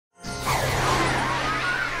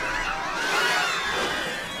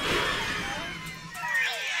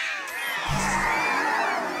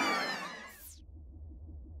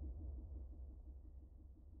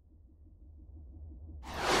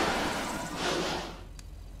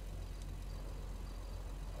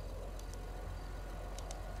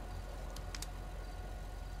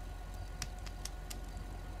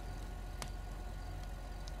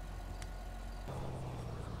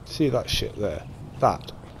See that shit there?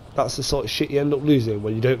 That's the sort of shit you end up losing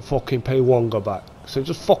when you don't fucking pay Wonga back. So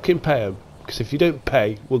just fucking pay him. Because if you don't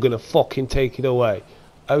pay, we're gonna fucking take it away.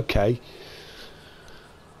 Okay.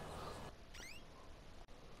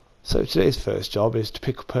 So today's first job is to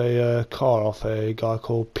pick up a car off a guy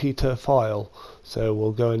called Peter File. So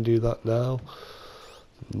we'll go and do that now.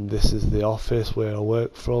 And this is the office where I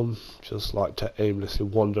work from. Just like to aimlessly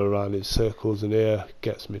wander around in circles in here.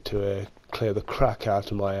 Gets me to clear the crack out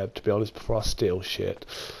of my head, to be honest, before I steal shit.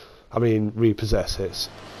 I mean, repossess it.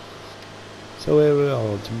 So here we are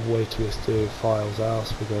on the way to Mr. File's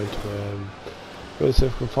house. We're going to go and see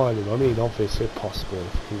if we can find him. I mean, obviously, if possible,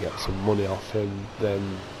 if we can get some money off him,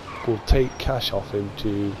 then we'll take cash off him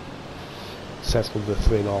to settle the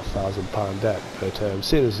 £3,500 debt. But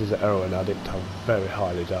seeing as he's a heroin addict, I very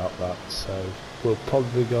highly doubt that. So we're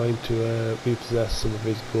probably going to repossess some of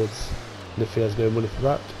his goods. And if he has no money for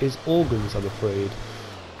that, his organs, I'm afraid.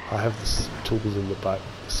 I have the tools in the back,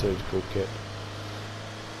 the surgical kit.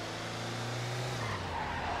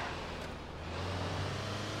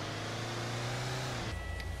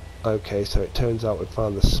 Okay, so it turns out we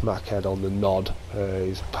found the smackhead on the nod.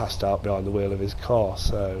 He's passed out behind the wheel of his car,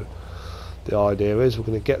 so the idea is we're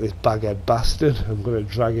going to get this baghead bastard, I'm going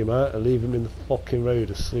to drag him out and leave him in the fucking road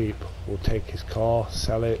asleep. We'll take his car,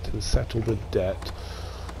 sell it and settle the debt.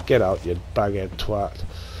 Get out, you baghead twat.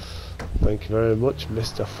 Thank you very much,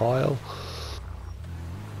 Mr. File.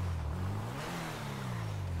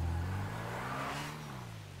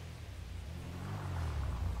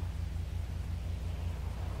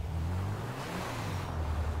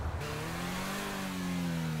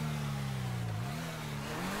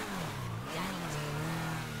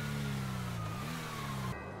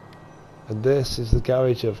 And this is the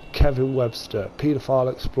garage of Kevin Webster, paedophile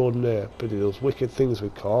extraordinaire, but he does wicked things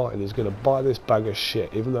with car, and he's going to buy this bag of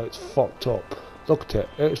shit, even though it's fucked up. Look at it,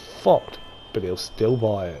 it's fucked, but he'll still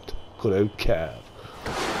buy it. Good old Kev.